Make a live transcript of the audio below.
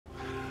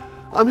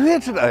I'm here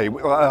today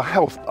with our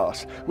health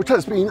bus, which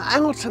has been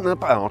out and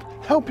about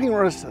helping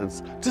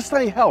residents to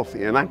stay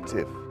healthy and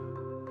active.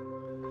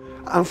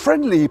 Our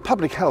friendly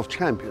public health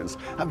champions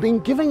have been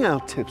giving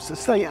out tips to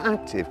stay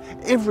active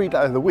every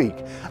day of the week,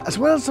 as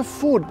well as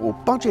affordable,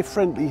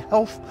 budget-friendly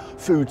health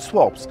food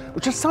swaps,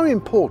 which are so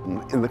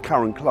important in the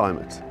current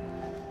climate.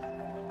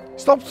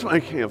 Stop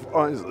Smoking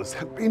Advisors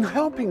have been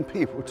helping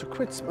people to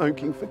quit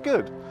smoking for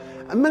good,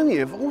 and many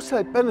have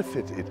also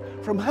benefited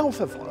from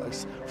health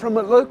advice from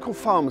a local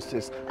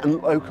pharmacist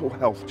and local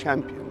health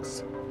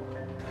champions.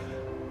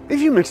 If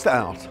you missed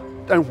out,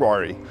 don't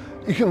worry.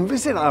 You can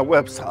visit our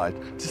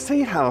website to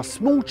see how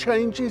small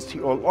changes to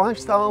your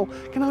lifestyle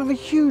can have a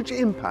huge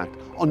impact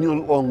on your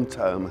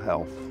long-term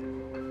health.